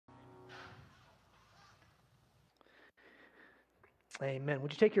Amen.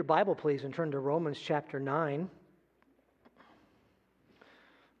 Would you take your Bible, please, and turn to Romans chapter 9?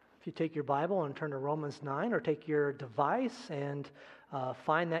 If you take your Bible and turn to Romans 9, or take your device and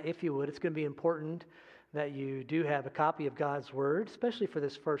find that, if you would. It's going to be important that you do have a copy of God's Word, especially for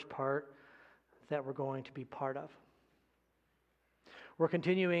this first part that we're going to be part of. We're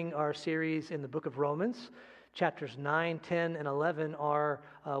continuing our series in the book of Romans. Chapters 9, 10, and 11 are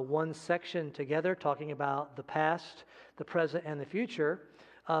one section together, talking about the past, the present, and the future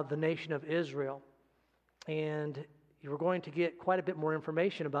of the nation of Israel. And you're going to get quite a bit more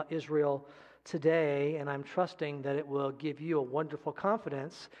information about Israel today, and I'm trusting that it will give you a wonderful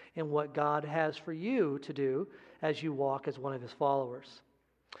confidence in what God has for you to do as you walk as one of His followers.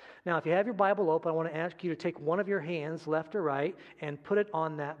 Now, if you have your Bible open, I want to ask you to take one of your hands, left or right, and put it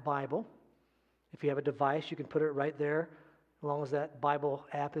on that Bible. If you have a device, you can put it right there, as long as that Bible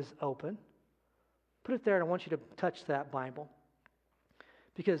app is open. Put it there, and I want you to touch that Bible.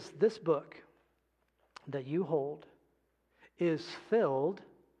 Because this book that you hold is filled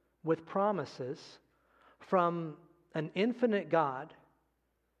with promises from an infinite God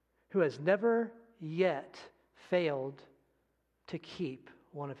who has never yet failed to keep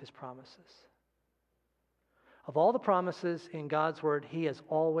one of His promises. Of all the promises in God's Word, He has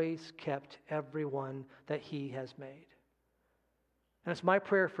always kept every one that He has made. And it's my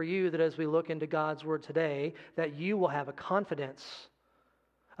prayer for you that as we look into God's Word today, that you will have a confidence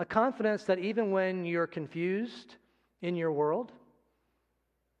that even when you're confused in your world,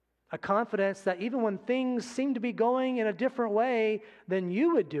 a confidence that even when things seem to be going in a different way than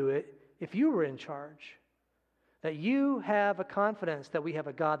you would do it if you were in charge, that you have a confidence that we have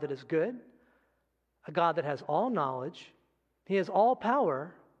a God that is good, a God that has all knowledge, He has all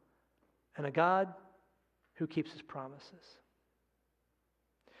power, and a God who keeps His promises.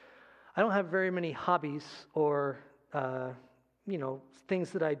 I don't have very many hobbies or,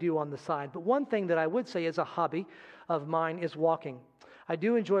 things that I do on the side, but one thing that I would say is a hobby of mine is walking. I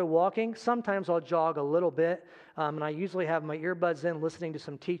do enjoy walking. Sometimes I'll jog a little bit, and I usually have my earbuds in listening to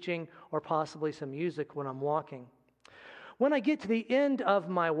some teaching or possibly some music when I'm walking. When I get to the end of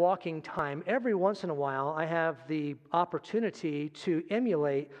my walking time, every once in a while, I have the opportunity to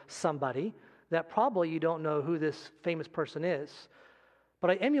emulate somebody that probably you don't know who this famous person is. But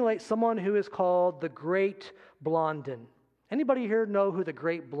I emulate someone who is called the Great Blondin. Anybody here know who the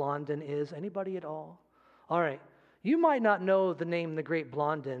Great Blondin is? Anybody at all? All right. You might not know the name the Great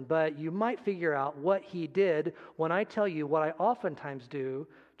Blondin, but you might figure out what he did when I tell you what I oftentimes do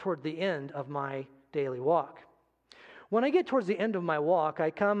toward the end of my daily walk. When I get towards the end of my walk,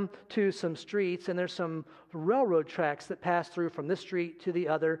 I come to some streets, and there's some railroad tracks that pass through from this street to the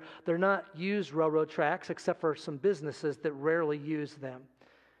other. They're not used railroad tracks, except for some businesses that rarely use them.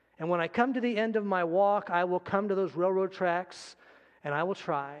 And when I come to the end of my walk, I will come to those railroad tracks, and I will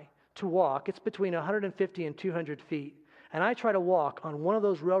try to walk. It's between 150 and 200 feet. And I try to walk on one of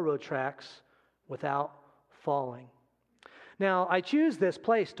those railroad tracks without falling. Now, I choose this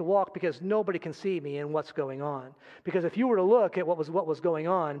place to walk because nobody can see me and what's going on. Because if you were to look at what was going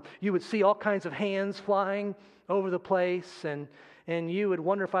on, you would see all kinds of hands flying over the place, and you would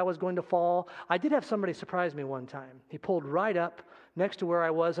wonder if I was going to fall. I did have somebody surprise me one time. He pulled right up next to where I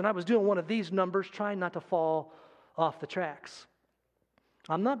was, and I was doing one of these numbers, trying not to fall off the tracks.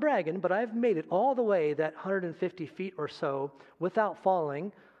 I'm not bragging, but I've made it all the way that 150 feet or so without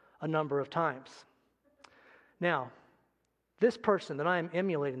falling a number of times. Now, this person that I'm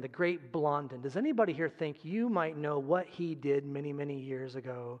emulating, the Great Blondin, does anybody here think you might know what he did many, many years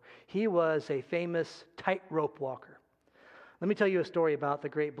ago? He was a famous tightrope walker. Let me tell you a story about the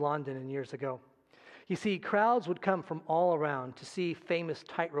Great Blondin years ago. You see, crowds would come from all around to see famous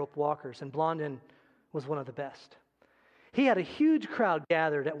tightrope walkers, and Blondin was one of the best. He had a huge crowd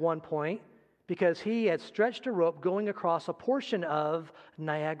gathered at one point because he had stretched a rope going across a portion of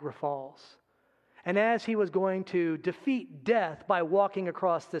Niagara Falls. And as he was going to defeat death by walking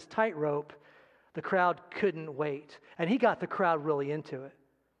across this tightrope, the crowd couldn't wait. And he got the crowd really into it.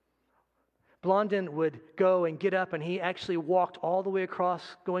 Blondin would go and get up, and he actually walked all the way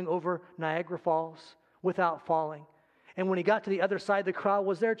across, going over Niagara Falls without falling. And when he got to the other side, the crowd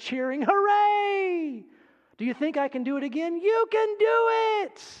was there cheering, "Hooray! Do you think I can do it again? You can do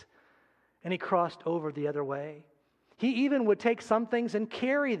it!" And he crossed over the other way. He even would take some things and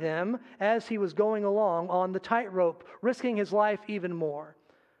carry them as he was going along on the tightrope, risking his life even more.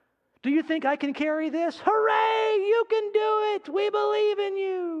 "Do you think I can carry this? Hooray! You can do it! We believe in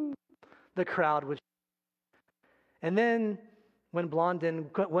you!" The crowd would. And then when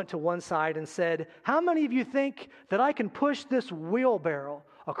Blondin went to one side and said, "How many of you think that I can push this wheelbarrow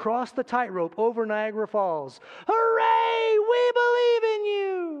across the tightrope over Niagara Falls?" "Hooray! We believe in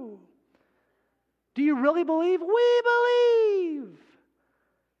you. Do you really believe? We believe.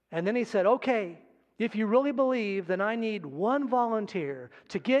 And then he said, okay, if you really believe, then I need one volunteer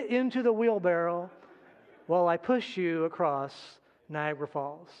to get into the wheelbarrow while I push you across Niagara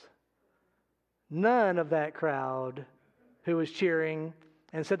Falls. None of that crowd who was cheering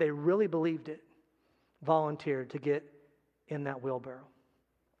and said they really believed it volunteered to get in that wheelbarrow.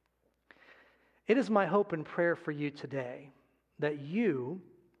 It is my hope and prayer for you today that you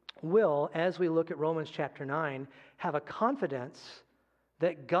will, as we look at Romans chapter 9, have a confidence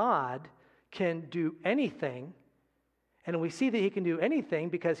that God can do anything, and we see that He can do anything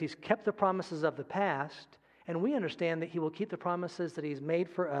because He's kept the promises of the past, and we understand that He will keep the promises that He's made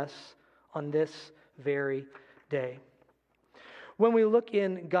for us on this very day. When we look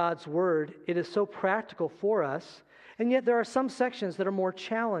in God's Word, it is so practical for us, and yet there are some sections that are more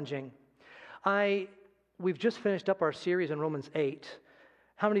challenging. We've just finished up our series on Romans 8.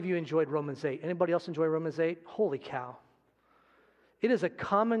 How many of you enjoyed Romans 8? Anybody else enjoy Romans 8? Holy cow. It is a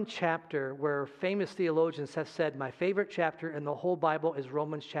common chapter where famous theologians have said, my favorite chapter in the whole Bible is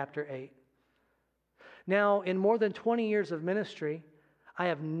Romans chapter 8. Now, in more than 20 years of ministry, I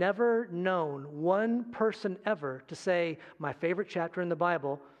have never known one person ever to say, my favorite chapter in the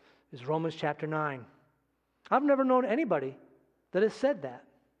Bible is Romans chapter 9. I've never known anybody that has said that.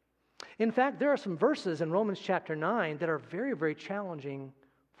 In fact, there are some verses in Romans chapter 9 that are very, very challenging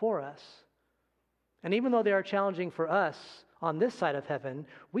for us. And even though they are challenging for us on this side of heaven,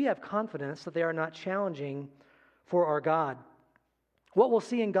 we have confidence that they are not challenging for our God. What we'll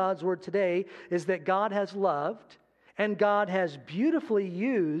see in God's Word today is that God has loved and God has beautifully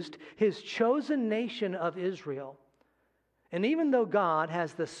used His chosen nation of Israel. And even though God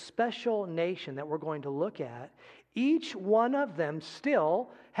has this special nation that we're going to look at, each one of them still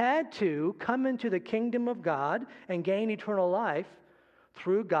had to come into the kingdom of God and gain eternal life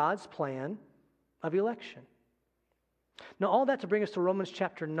through God's plan of election. Now, all that to bring us to Romans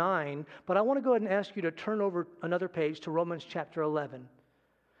chapter 9, but I want to go ahead and ask you to turn over another page to Romans chapter 11.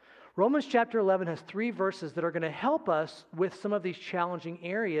 Romans chapter 11 has 3 verses that are going to help us with some of these challenging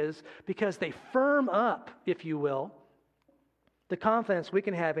areas because they firm up, if you will, the confidence we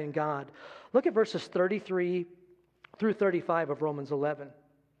can have in God. Look at verses 33 through 35 of Romans 11.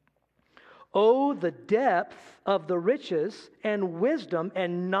 Oh, the depth of the riches and wisdom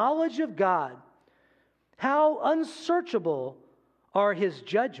and knowledge of God! How unsearchable are His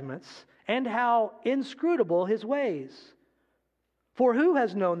judgments and how inscrutable His ways! For who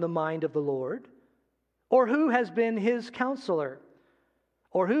has known the mind of the Lord? Or who has been His counselor?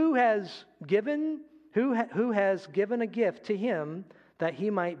 Or who has given a gift to Him that He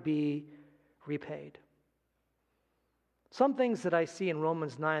might be repaid? Some things that I see in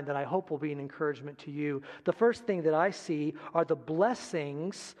Romans 9 that I hope will be an encouragement to you. The first thing that I see are the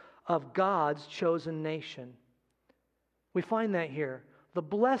blessings of God's chosen nation. We find that here. The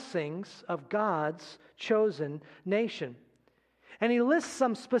blessings of God's chosen nation. And he lists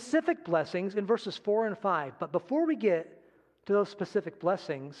some specific blessings in verses 4 and 5. But before we get to those specific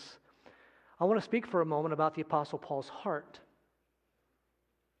blessings, I want to speak for a moment about the Apostle Paul's heart.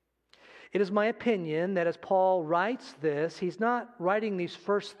 It is my opinion that as Paul writes this, he's not writing these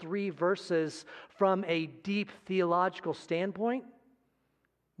first 3 verses from a deep theological standpoint,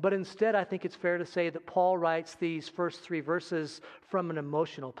 but instead I think it's fair to say that Paul writes these first 3 verses from an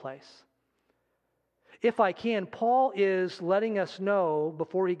emotional place. If I can, Paul is letting us know,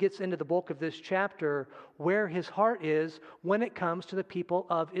 before he gets into the bulk of this chapter, where his heart is when it comes to the people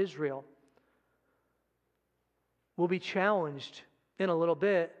of Israel. We'll be challenged in a little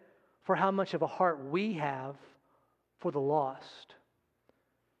bit for how much of a heart we have for the lost.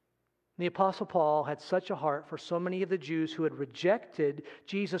 The Apostle Paul had such a heart for so many of the Jews who had rejected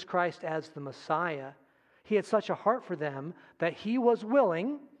Jesus Christ as the Messiah. He had such a heart for them that he was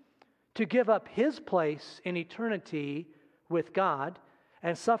willing to give up his place in eternity with God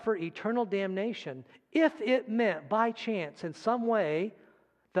and suffer eternal damnation if it meant by chance in some way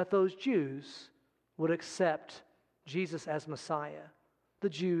that those Jews would accept Jesus as Messiah, the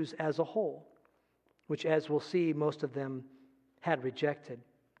Jews as a whole, which, as we'll see, most of them had rejected.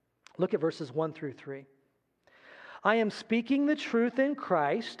 Look at verses 1 through 3. I am speaking the truth in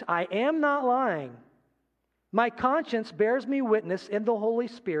Christ. I am not lying. My conscience bears me witness in the Holy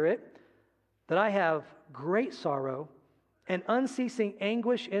Spirit that I have great sorrow and unceasing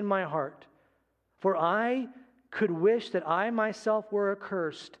anguish in my heart. For I could wish that I myself were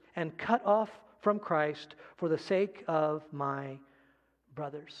accursed and cut off from Christ for the sake of my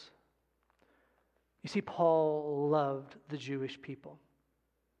brothers. You see, Paul loved the Jewish people.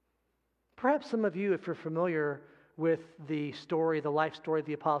 Perhaps some of you, if you're familiar with the life story of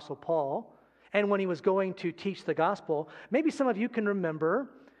the Apostle Paul, and when he was going to teach the gospel. Maybe some of you can remember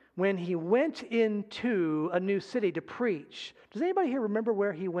when he went into a new city to preach. Does anybody here remember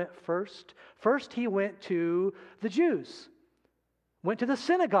where he went first? First, he went to the Jews, went to the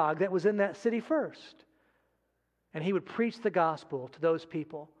synagogue that was in that city first. And he would preach the gospel to those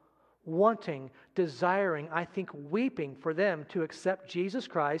people, wanting, desiring, I think weeping for them to accept Jesus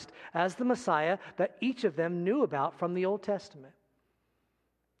Christ as the Messiah that each of them knew about from the Old Testament.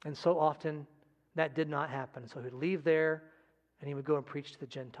 And so often that did not happen. So he'd leave there and he would go and preach to the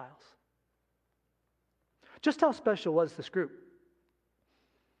Gentiles. Just how special was this group?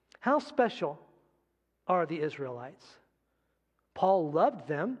 How special are the Israelites? Paul loved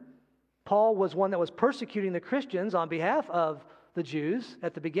them. Paul was one that was persecuting the Christians on behalf of the Jews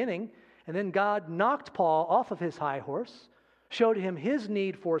at the beginning, and then God knocked Paul off of his high horse, showed him his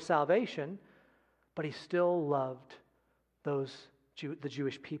need for salvation, but he still loved the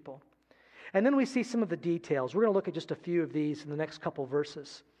Jewish people. And then we see some of the details. We're going to look at just a few of these in the next couple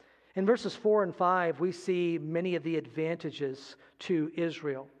verses. In verses 4 and 5, we see many of the advantages to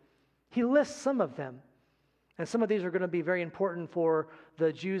Israel. He lists some of them. And some of these are going to be very important for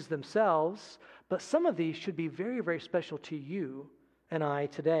the Jews themselves, but some of these should be very, very special to you and I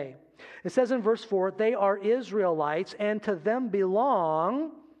today. It says in verse 4, they are Israelites, and to them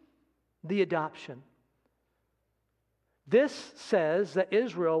belong the adoption. This says that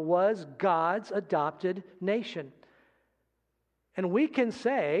Israel was God's adopted nation. And we can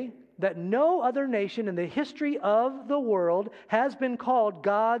say that no other nation in the history of the world has been called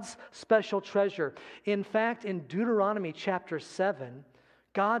God's special treasure. In fact, in Deuteronomy chapter 7,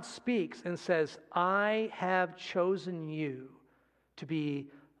 God speaks and says, I have chosen you to be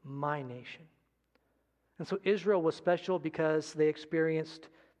my nation. And so Israel was special because they experienced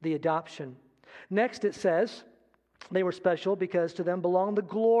the adoption. Next it says they were special because to them belonged the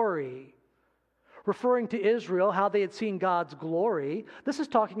glory. Referring to Israel, how they had seen God's glory, this is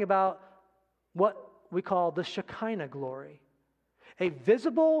talking about what we call the Shekinah glory, a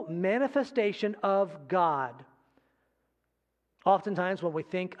visible manifestation of God. Oftentimes when we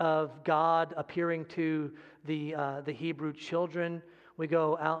think of God appearing to the Hebrew children, we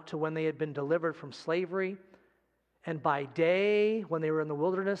go out to when they had been delivered from slavery, and by day, when they were in the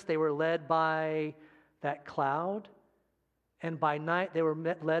wilderness, they were led by that cloud. And by night, they were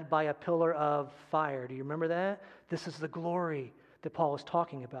led by a pillar of fire. Do you remember that? This is the glory that Paul is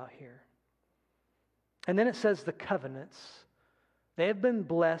talking about here. And then it says the covenants. They have been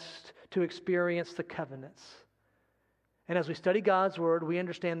blessed to experience the covenants. And as we study God's word, we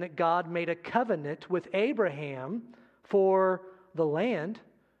understand that God made a covenant with Abraham for the land.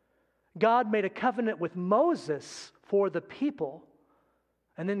 God made a covenant with Moses for the people.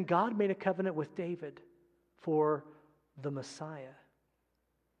 And then God made a covenant with David for the Messiah.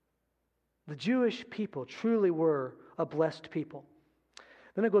 The Jewish people truly were a blessed people.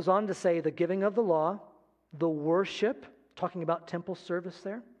 Then it goes on to say the giving of the law, the worship, talking about temple service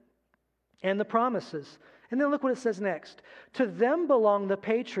there, and the promises. And then look what it says next. To them belong the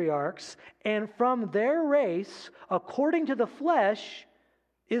patriarchs, and from their race, according to the flesh,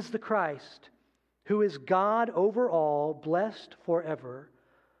 is the Christ, who is God over all, blessed forever.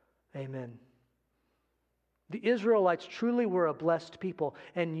 Amen. The Israelites truly were a blessed people,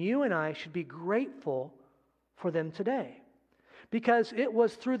 and you and I should be grateful for them today. Because it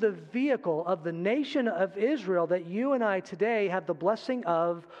was through the vehicle of the nation of Israel that you and I today have the blessing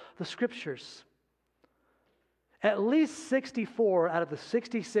of the Scriptures. At least 64 out of the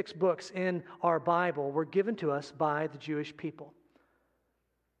 66 books in our Bible were given to us by the Jewish people.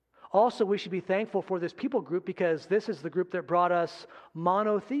 Also, we should be thankful for this people group because this is the group that brought us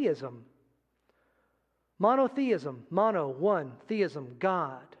monotheism. Monotheism, mono, one, theism,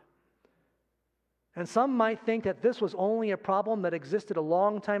 God. And some might think that this was only a problem that existed a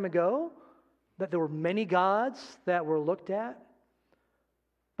long time ago, that there were many gods that were looked at.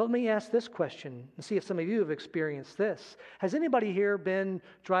 But let me ask this question and see if some of you have experienced this. Has anybody here been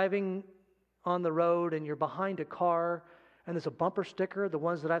driving on the road and you're behind a car and there's a bumper sticker, the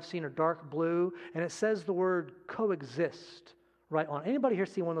ones that I've seen are dark blue, and it says the word coexist right on. Anybody here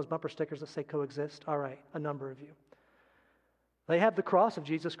see one of those bumper stickers that say coexist? All right, a number of you. They have the cross of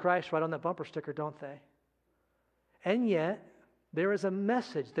Jesus Christ right on that bumper sticker, don't they? And yet, there is a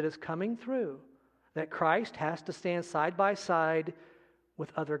message that is coming through that Christ has to stand side by side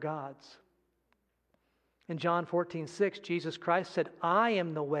with other gods. In John 14:6, Jesus Christ said, I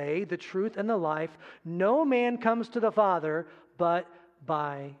am the way, the truth, and the life. No man comes to the Father but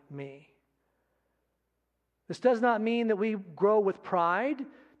by me. This does not mean that we grow with pride,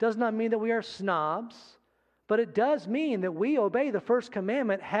 does not mean that we are snobs, but it does mean that we obey the first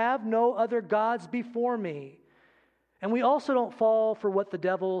commandment, have no other gods before me. And we also don't fall for what the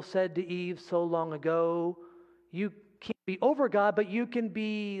devil said to Eve so long ago. You can't be over God, but you can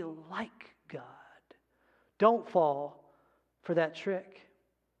be like God. Don't fall for that trick.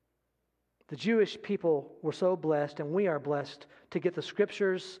 The Jewish people were so blessed, and we are blessed to get the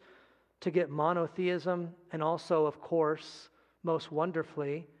scriptures, to get monotheism, and also, of course, most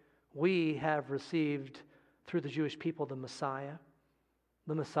wonderfully, we have received through the Jewish people the Messiah.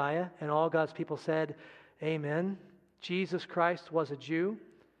 The Messiah, and all God's people said, amen. Jesus Christ was a Jew,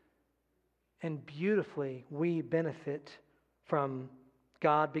 and beautifully we benefit from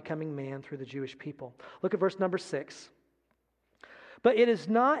God becoming man through the Jewish people. Look at verse number 6. But it is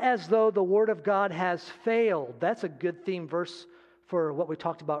not as though the word of God has failed. That's a good theme verse for what we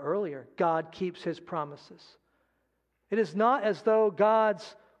talked about earlier. God keeps his promises. It is not as though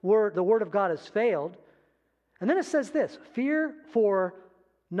God's word, the word of God has failed. And then it says this, fear for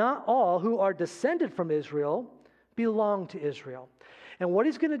not all who are descended from Israel belong to Israel. And what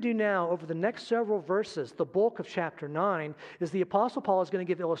he's going to do now over the next several verses, the bulk of chapter 9, is the Apostle Paul is going to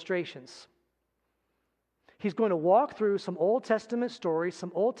give illustrations. He's going to walk through some Old Testament stories,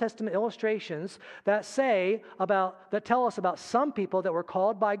 some Old Testament illustrations that tell us about some people that were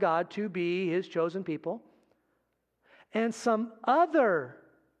called by God to be his chosen people, and some other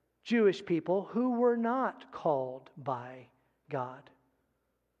Jewish people who were not called by God.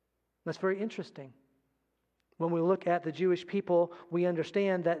 That's very interesting. When we look at the Jewish people, we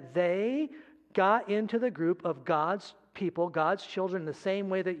understand that they got into the group of God's people, God's children, the same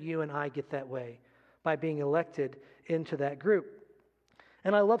way that you and I get that way, by being elected into that group.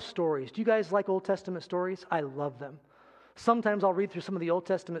 And I love stories. Do you guys like Old Testament stories? I love them. Sometimes I'll read through some of the Old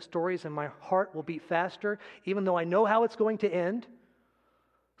Testament stories and my heart will beat faster, even though I know how it's going to end.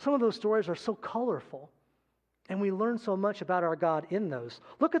 Some of those stories are so colorful, and we learn so much about our God in those.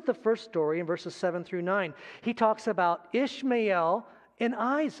 Look at the first story in verses 7 through 9. He talks about Ishmael and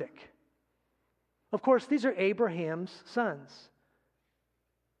Isaac. Of course, these are Abraham's sons.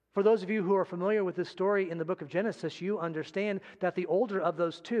 For those of you who are familiar with this story in the book of Genesis, you understand that the older of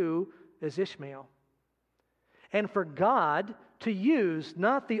those two is Ishmael. And for God to use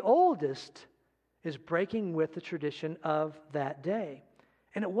not the oldest is breaking with the tradition of that day.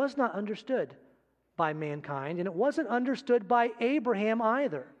 And it was not understood by mankind, and it wasn't understood by Abraham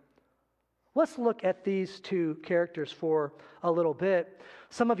either. Let's look at these two characters for a little bit.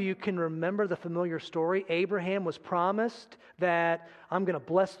 Some of you can remember the familiar story. Abraham was promised that I'm going to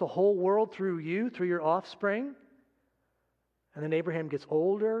bless the whole world through you, through your offspring. And then Abraham gets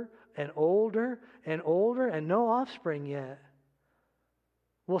older and older and older and no offspring yet.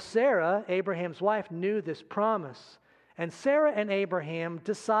 Well, Sarah, Abraham's wife, knew this promise. And Sarah and Abraham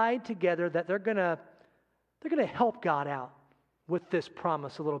decide together that they're going to help God out with this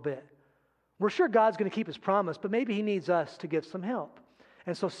promise a little bit. We're sure God's going to keep his promise, but maybe he needs us to give some help.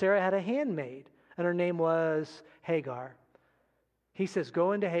 And so Sarah had a handmaid, and her name was Hagar. He says,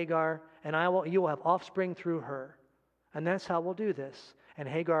 go into Hagar, and you will have offspring through her. And that's how we'll do this. And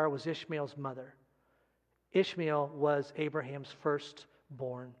Hagar was Ishmael's mother. Ishmael was Abraham's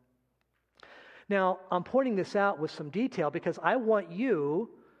firstborn. Now, I'm pointing this out with some detail because I want you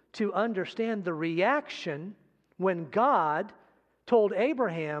to understand the reaction when God told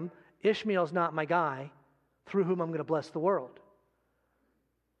Abraham, Ishmael's not my guy, through whom I'm going to bless the world.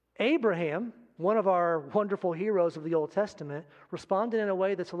 Abraham, one of our wonderful heroes of the Old Testament, responded in a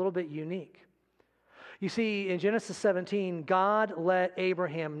way that's a little bit unique. You see, in Genesis 17, God let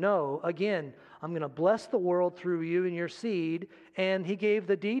Abraham know, again, I'm going to bless the world through you and your seed, and he gave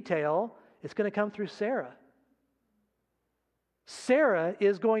the detail, it's going to come through Sarah. Sarah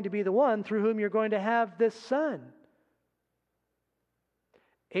is going to be the one through whom you're going to have this son.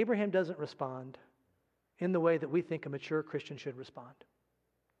 Abraham doesn't respond in the way that we think a mature Christian should respond.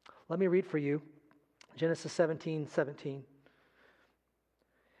 Let me read for you Genesis 17:17.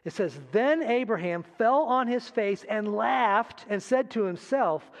 It says, then Abraham fell on his face and laughed and said to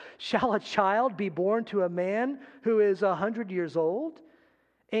himself, shall a child be born to a man who is 100 years old?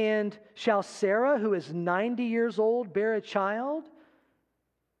 And shall Sarah, who is 90 years old, bear a child?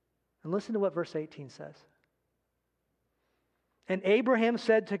 And listen to what verse 18 says. And Abraham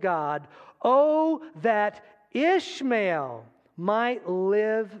said to God, oh, that Ishmael might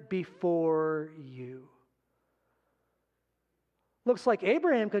live before you. Looks like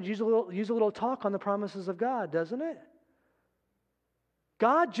Abraham could use a little talk on the promises of God, doesn't it?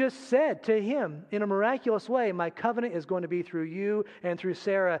 God just said to him in a miraculous way, my covenant is going to be through you and through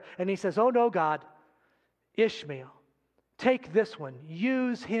Sarah. And he says, oh no, God, Ishmael, take this one,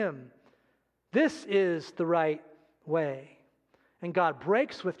 use him This is the right way. And God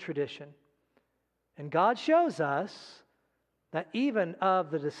breaks with tradition. And God shows us that even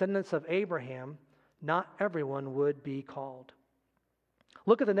of the descendants of Abraham, not everyone would be called.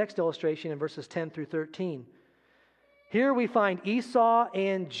 Look at the next illustration in verses 10 through 13. Here we find Esau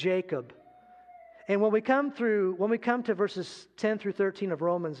and Jacob. And when we come to verses 10 through 13 of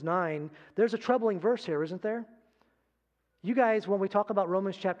Romans 9, there's a troubling verse here, isn't there? You guys, when we talk about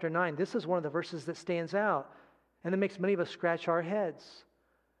Romans chapter 9, this is one of the verses that stands out and that makes many of us scratch our heads.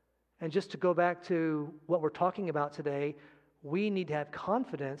 And just to go back to what we're talking about today, we need to have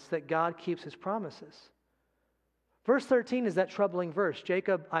confidence that God keeps his promises. Verse 13 is that troubling verse.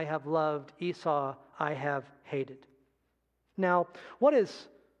 Jacob I have loved, Esau I have hated. Now, what is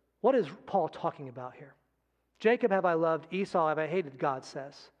Paul talking about here? Jacob have I loved, Esau have I hated, God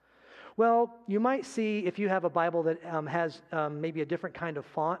says. Well, you might see if you have a Bible that has maybe a different kind of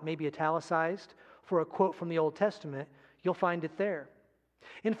font, maybe italicized, for a quote from the Old Testament, you'll find it there.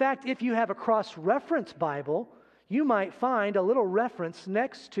 In fact, if you have a cross-reference Bible, you might find a little reference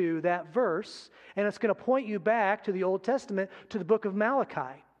next to that verse, and it's going to point you back to the Old Testament, to the book of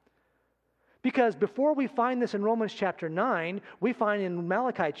Malachi. Because before we find this in Romans chapter 9, we find in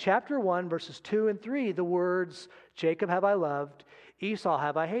Malachi chapter 1, verses 2 and 3, the words, Jacob have I loved, Esau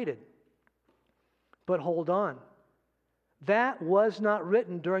have I hated. But hold on. That was not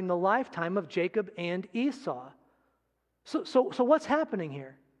written during the lifetime of Jacob and Esau. So what's happening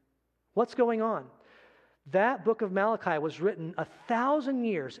here? What's going on? That book of Malachi was written 1,000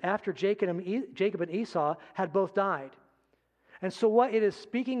 years after Jacob and Esau had both died. And so what it is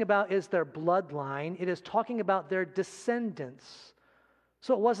speaking about is their bloodline. It is talking about their descendants.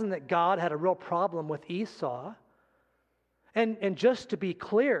 So it wasn't that God had a real problem with Esau. And just to be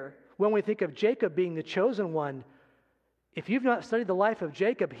clear, when we think of Jacob being the chosen one, if you've not studied the life of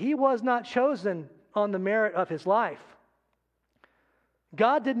Jacob, he was not chosen on the merit of his life.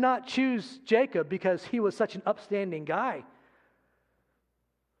 God did not choose Jacob because he was such an upstanding guy.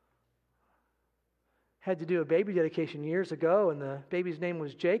 Had to do a baby dedication years ago, and the baby's name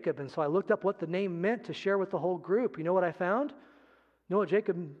was Jacob, and so I looked up what the name meant to share with the whole group. You know what I found? You know what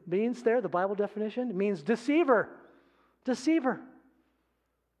Jacob means there, the Bible definition? It means deceiver. Deceiver.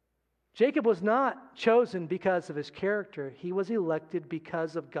 Jacob was not chosen because of his character. He was elected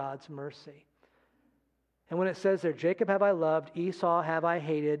because of God's mercy. And when it says there, Jacob have I loved, Esau have I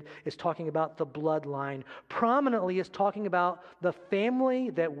hated, it's talking about the bloodline. Prominently, it's talking about the family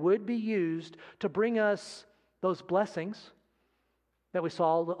that would be used to bring us those blessings that we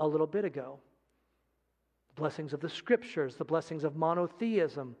saw a little bit ago. The blessings of the Scriptures, the blessings of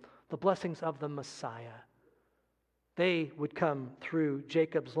monotheism, the blessings of the Messiah. They would come through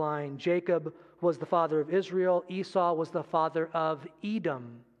Jacob's line. Jacob was the father of Israel. Esau was the father of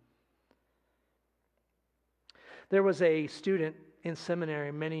Edom. There was a student in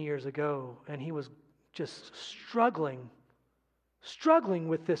seminary many years ago, and he was just struggling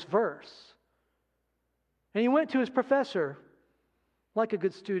with this verse. And he went to his professor, like a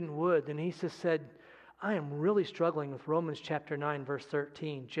good student would, and he just said, I am really struggling with Romans chapter 9, verse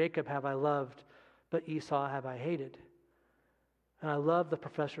 13. Jacob have I loved, but Esau have I hated. And I love the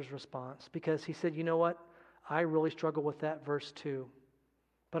professor's response because he said, you know what? I really struggle with that verse too.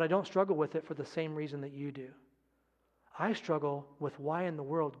 But I don't struggle with it for the same reason that you do. I struggle with why in the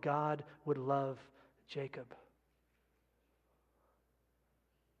world God would love Jacob.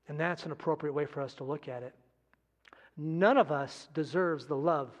 And that's an appropriate way for us to look at it. None of us deserves the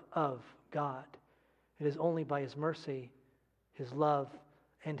love of God. It is only by His mercy, His love,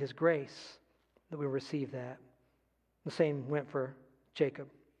 and His grace that we receive that. The same went for Jacob.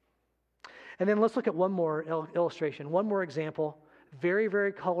 And then let's look at one more illustration, one more example. Very,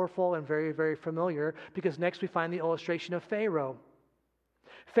 very colorful and very, very familiar, because next we find the illustration of Pharaoh.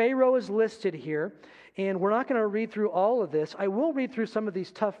 Pharaoh is listed here, and we're not going to read through all of this. I will read through some of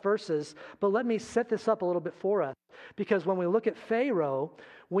these tough verses, but let me set this up a little bit for us. Because when we look at Pharaoh,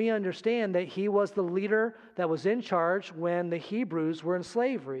 we understand that he was the leader that was in charge when the Hebrews were in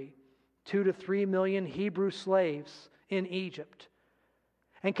slavery. 2 to 3 million Hebrew slaves in Egypt.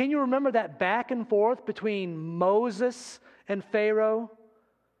 And can you remember that back and forth between Moses and Pharaoh?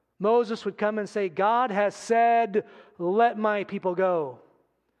 Moses would come and say, God has said, let my people go.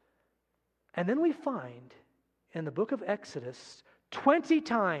 And then we find in the book of Exodus 20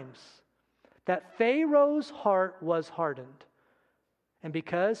 times that Pharaoh's heart was hardened. And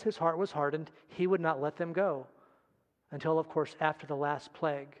because his heart was hardened, he would not let them go until, of course, after the last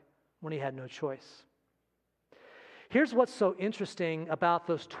plague, when he had no choice. Here's what's so interesting about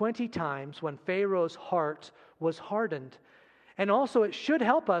those 20 times when Pharaoh's heart was hardened. And also it should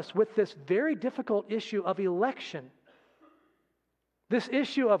help us with this very difficult issue of election. This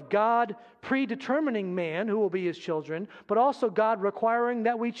issue of God predetermining man who will be his children, but also God requiring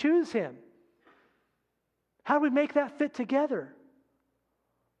that we choose him. How do we make that fit together?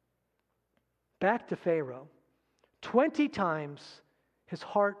 Back to Pharaoh. 20 times his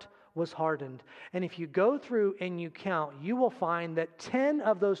heart was hardened. And if you go through and you count, you will find that 10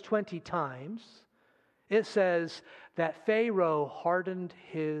 of those 20 times, it says that Pharaoh hardened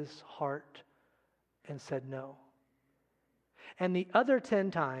his heart and said no. And the other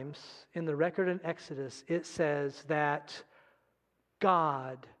 10 times in the record in Exodus, it says that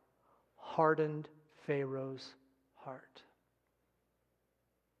God hardened Pharaoh's heart.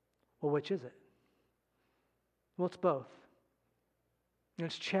 Well, which is it? Well, it's both. And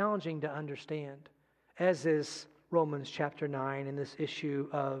it's challenging to understand, as is Romans chapter 9 and this issue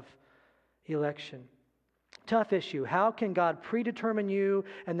of election. Tough issue. How can God predetermine you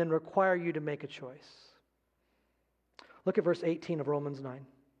and then require you to make a choice? Look at verse 18 of Romans 9.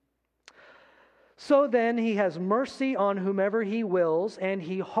 So then he has mercy on whomever he wills, and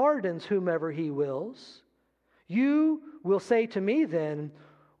he hardens whomever he wills. You will say to me then,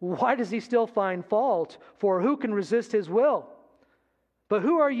 why does he still find fault? For who can resist his will? But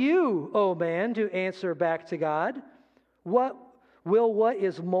who are you, O man, to answer back to God? What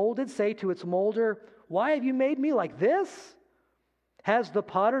is molded say to its molder, why have you made me like this? Has the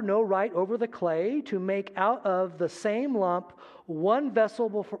potter no right over the clay to make out of the same lump one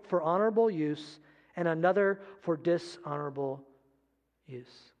vessel for honorable use and another for dishonorable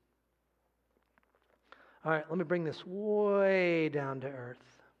use? All right, let me bring this way down to earth.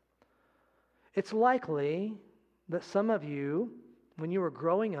 It's likely that some of you, when you were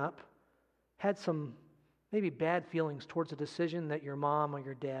growing up, had some maybe bad feelings towards a decision that your mom or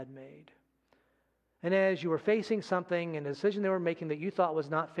your dad made. And as you were facing something and a decision they were making that you thought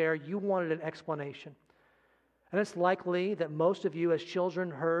was not fair, you wanted an explanation. And it's likely that most of you as children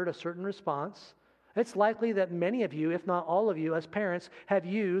heard a certain response. It's likely that many of you, if not all of you as parents, have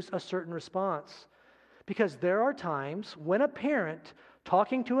used a certain response. Because there are times when a parent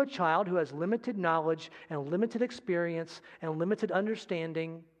talking to a child who has limited knowledge and limited experience and limited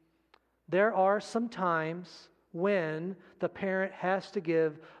understanding, there are some times when the parent has to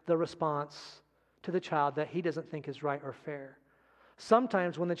give the response to the child that he doesn't think is right or fair.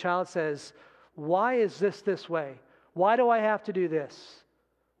 Sometimes when the child says, why is this way? Why do I have to do this?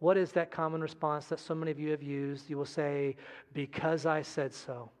 What is that common response that so many of you have used? You will say, because I said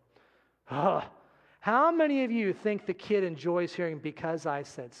so. Ugh. How many of you think the kid enjoys hearing because I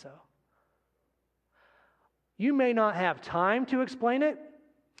said so? You may not have time to explain it.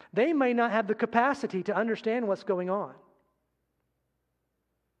 They may not have the capacity to understand what's going on.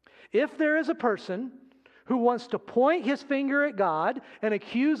 If there is a person who wants to point his finger at God and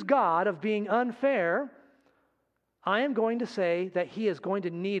accuse God of being unfair, I am going to say that he is going to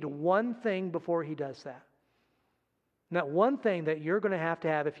need one thing before he does that. And that one thing that you're going to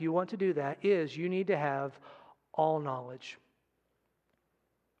have if you want to do that is you need to have all knowledge.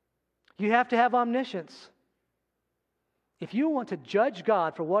 You have to have omniscience. If you want to judge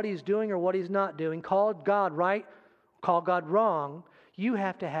God for what he's doing or what he's not doing, call God right, call God wrong, you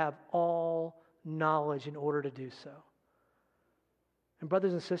have to have all knowledge in order to do so. And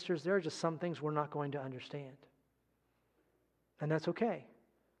brothers and sisters, there are just some things we're not going to understand. And that's okay.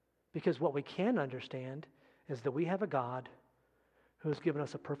 Because what we can understand is that we have a God who has given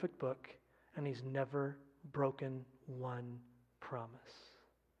us a perfect book, and he's never broken one promise.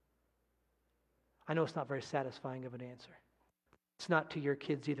 I know it's not very satisfying of an answer. It's not to your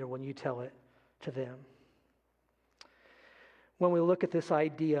kids either when you tell it to them. When we look at this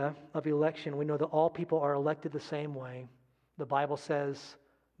idea of election, we know that all people are elected the same way. The Bible says,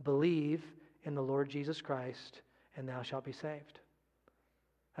 believe in the Lord Jesus Christ, and thou shalt be saved.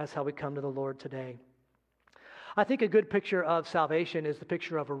 That's how we come to the Lord today. I think a good picture of salvation is the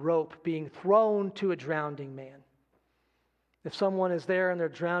picture of a rope being thrown to a drowning man. If someone is there and they're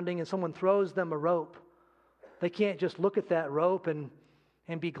drowning and someone throws them a rope, they can't just look at that rope and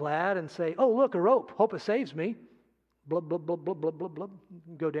be glad and say, oh, look, a rope, hope it saves me. Blub, blub, blub, blub, blub, blub, blub,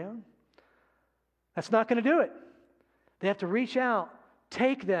 go down. That's not going to do it. They have to reach out,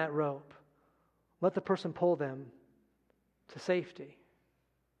 take that rope, let the person pull them to safety.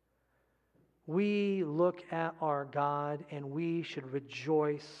 We look at our God and we should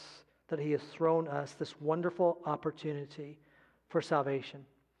rejoice that he has thrown us this wonderful opportunity for salvation.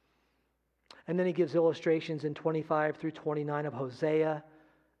 And then he gives illustrations in 25 through 29 of Hosea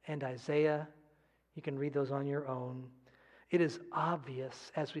and Isaiah. You can read those on your own. It is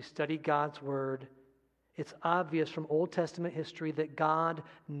obvious as we study God's word It's obvious from Old Testament history that God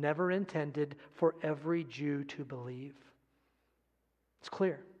never intended for every Jew to believe. It's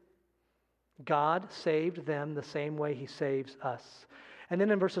clear. God saved them the same way He saves us. And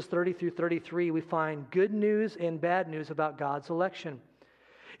then in verses 30 through 33, we find good news and bad news about God's election.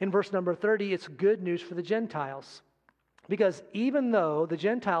 In verse number 30, it's good news for the Gentiles. Because even though the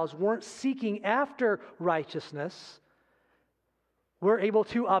Gentiles weren't seeking after righteousness, we're able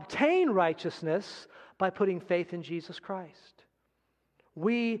to obtain righteousness by putting faith in Jesus Christ.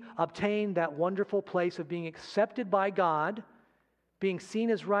 We obtain that wonderful place of being accepted by God, being seen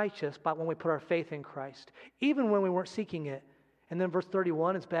as righteous by when we put our faith in Christ, even when we weren't seeking it. And then verse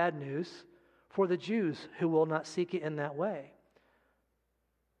 31 is bad news for the Jews who will not seek it in that way.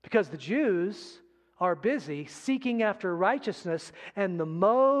 Because the Jews are busy seeking after righteousness, and the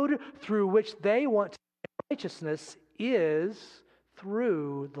mode through which they want to get righteousness is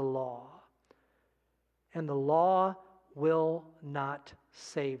through the law. And the law will not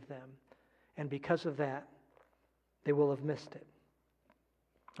save them. And because of that, they will have missed it.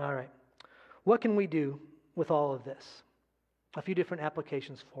 All right. What can we do with all of this? A few different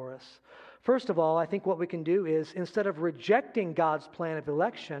applications for us. First of all, I think what we can do is, instead of rejecting God's plan of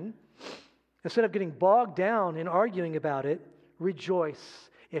election, instead of getting bogged down in arguing about it, rejoice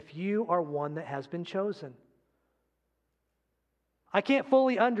if you are one that has been chosen. I can't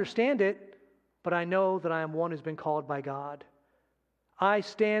fully understand it, but I know that I am one who's been called by God. I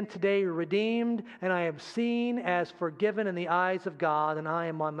stand today redeemed, and I am seen as forgiven in the eyes of God, and I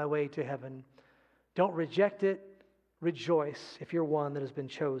am on my way to heaven. Don't reject it. Rejoice if you're one that has been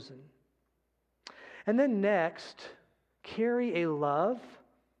chosen. And then next, carry a love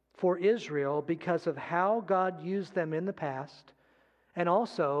for Israel because of how God used them in the past, and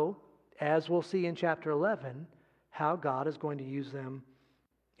also, as we'll see in chapter 11, how God is going to use them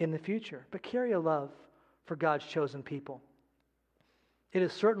in the future. But carry a love for God's chosen people. It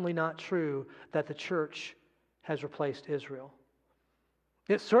is certainly not true that the church has replaced Israel.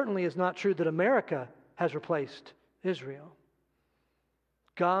 It certainly is not true that America has replaced Israel.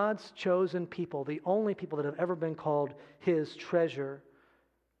 God's chosen people, the only people that have ever been called His treasure,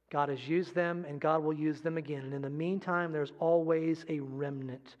 God has used them and God will use them again. And in the meantime, there's always a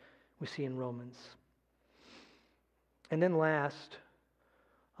remnant, we see in Romans. And then last,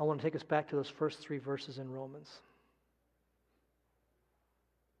 I want to take us back to those first 3 verses in Romans.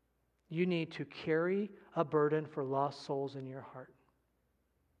 You need to carry a burden for lost souls in your heart.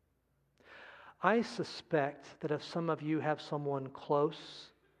 I suspect that if some of you have someone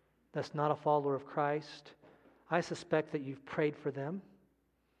close that's not a follower of Christ, I suspect that you've prayed for them.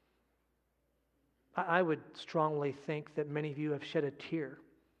 I would strongly think that many of you have shed a tear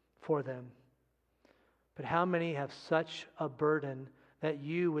for them. But how many have such a burden that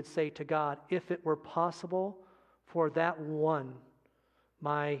you would say to God, if it were possible for that one,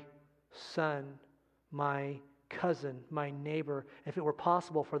 my son, my cousin, my neighbor, if it were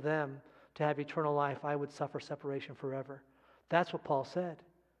possible for them to have eternal life, I would suffer separation forever. That's what Paul said.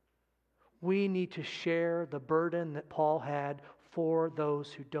 We need to share the burden that Paul had for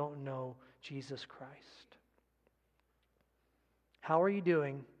those who don't know Jesus Christ. How are you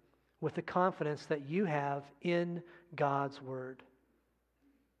doing with the confidence that you have in God's Word?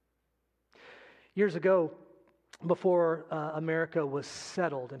 Years ago, before America was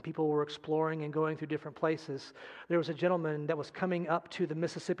settled and people were exploring and going through different places, there was a gentleman that was coming up to the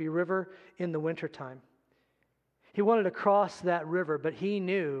Mississippi River in the wintertime. He wanted to cross that river, but he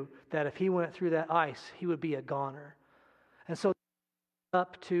knew that if he went through that ice, he would be a goner. And so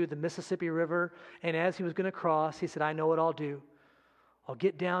up to the Mississippi River, and as he was going to cross, he said, I know what I'll do. I'll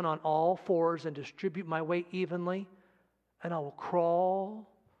get down on all fours and distribute my weight evenly, and I will crawl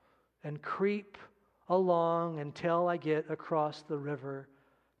and creep along until I get across the river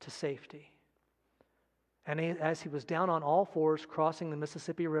to safety. And as he was down on all fours crossing the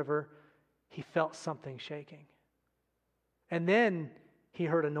Mississippi River, he felt something shaking. And then he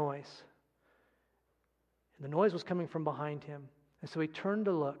heard a noise. And the noise was coming from behind him. And so he turned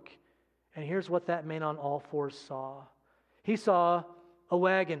to look, and here's what that man on all fours saw. He saw a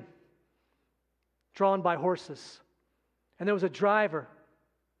wagon drawn by horses, and there was a driver.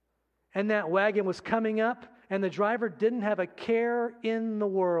 And that wagon was coming up, and the driver didn't have a care in the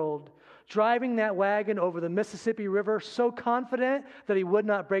world, driving that wagon over the Mississippi River so confident that he would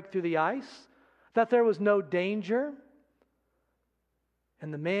not break through the ice, that there was no danger.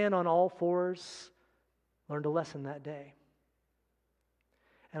 And the man on all fours learned a lesson that day.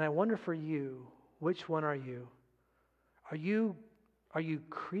 And I wonder for you, which one are you? Are you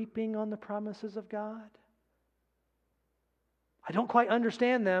creeping on the promises of God? I don't quite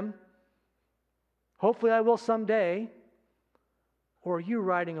understand them. Hopefully I will someday. Or are you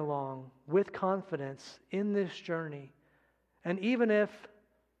riding along with confidence in this journey? And even if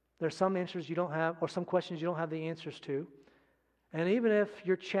there's some answers you don't have, or some questions you don't have the answers to, and even if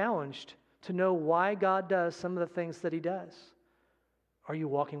you're challenged to know why God does some of the things that He does, are you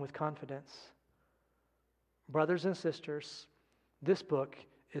walking with confidence? Brothers and sisters, this book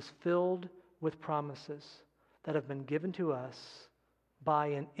is filled with promises that have been given to us by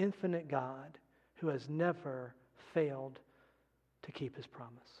an infinite God who has never failed to keep His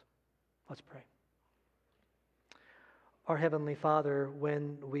promise. Let's pray. Our Heavenly Father,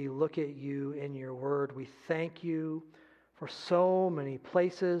 when we look at You in Your Word, we thank You for so many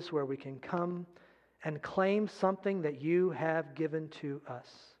places where we can come and claim something that You have given to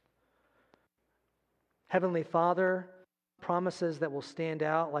us. Heavenly Father, promises that will stand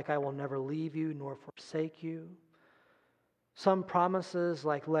out like I will never leave You nor forsake You. Some promises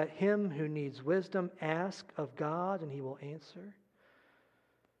like let him who needs wisdom ask of God and He will answer.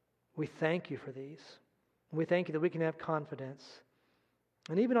 We thank You for these. We thank You that we can have confidence.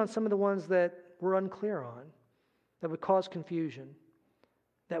 And even on some of the ones that we're unclear on, that would cause confusion,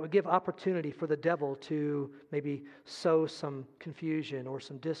 that would give opportunity for the devil to maybe sow some confusion or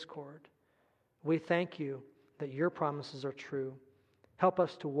some discord. We thank You that Your promises are true. Help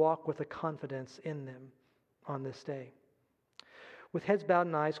us to walk with a confidence in them on this day. With heads bowed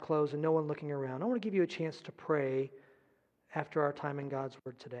and eyes closed and no one looking around, I want to give you a chance to pray after our time in God's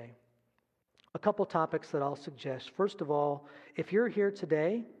Word today. A couple topics that I'll suggest. First of all, if you're here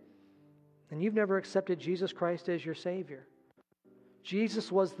today and you've never accepted Jesus Christ as your Savior,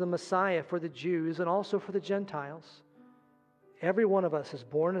 Jesus was the Messiah for the Jews and also for the Gentiles. Every one of us is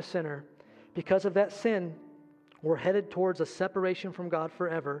born a sinner. Because of that sin, we're headed towards a separation from God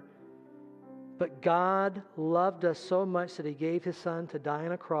forever. But God loved us so much that He gave His Son to die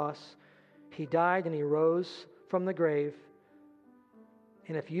on a cross. He died and He rose from the grave.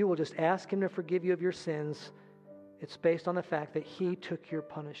 And if you will just ask Him to forgive you of your sins, it's based on the fact that He took your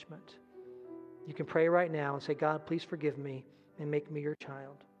punishment. You can pray right now and say, God, please forgive me and make me your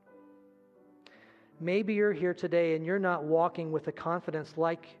child. Maybe you're here today and you're not walking with a confidence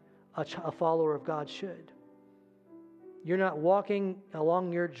like a follower of God should. You're not walking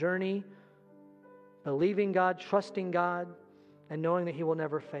along your journey believing God, trusting God, and knowing that He will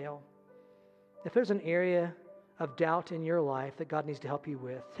never fail. If there's an area of doubt in your life that God needs to help you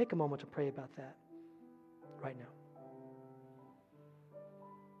with, take a moment to pray about that right now.